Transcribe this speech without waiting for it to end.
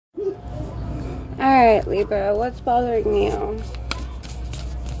Alright, Libra, what's bothering you?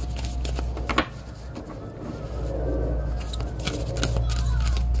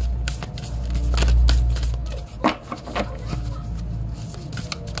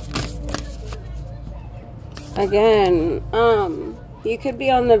 Again, you could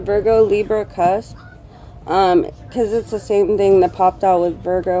be on the Virgo Libra cusp, because it's the same thing that popped out with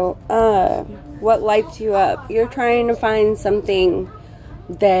Virgo. What lights you up? You're trying to find something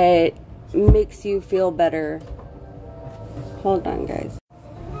that makes you feel better. Hold on, guys.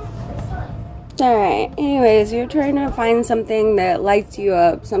 Alright, anyways, you're trying to find something that lights you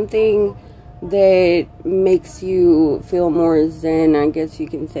up, something that makes you feel more zen, I guess you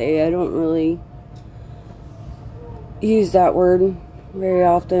can say. I don't really use that word very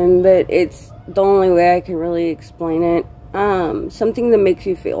often, but it's the only way I can really explain it. Something that makes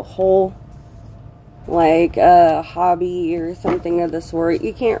you feel whole, like a hobby or something of the sort.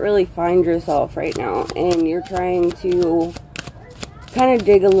 You can't really find yourself right now, and you're trying to kind of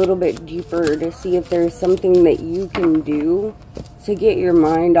dig a little bit deeper to see if there's something that you can do to get your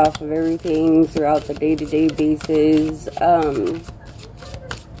mind off of everything throughout the day-to-day basis.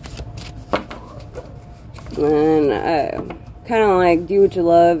 And kind of like do what you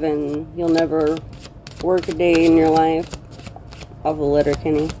love and you'll never work a day in your life. Off a letter,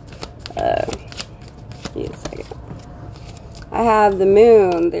 Kenny. Give me a second. I have the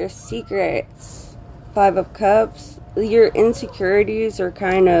moon. There's secrets. 5 of Cups. Your insecurities are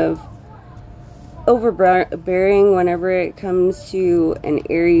kind of overbearing whenever it comes to an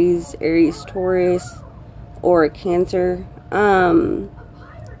Aries, Taurus, or a Cancer.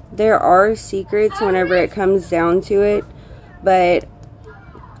 There are secrets whenever it comes down to it, but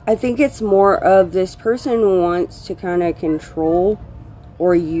I think it's more of this person wants to kind of control,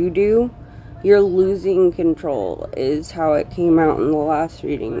 or you do. You're losing control is how it came out in the last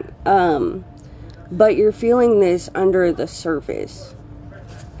reading. But you're feeling this under the surface.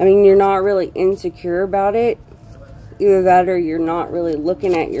 I mean, you're not really insecure about it. Either that or you're not really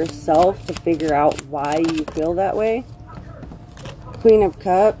looking at yourself to figure out why you feel that way. Queen of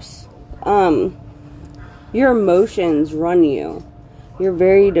Cups. Your emotions run you. You're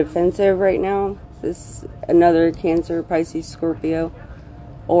very defensive right now. This is another Cancer, Pisces, Scorpio.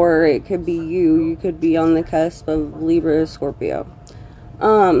 Or it could be you. You could be on the cusp of Libra, Scorpio.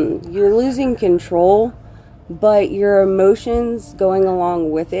 You're losing control, but your emotions going along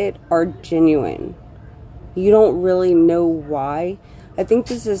with it are genuine. You don't really know why. I think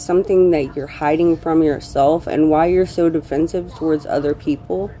this is something that you're hiding from yourself and why you're so defensive towards other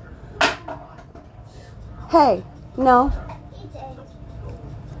people. Hey, no.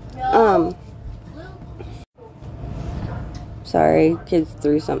 Sorry, kids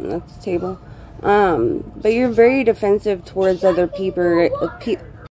threw something at the table. But you're very defensive towards other people.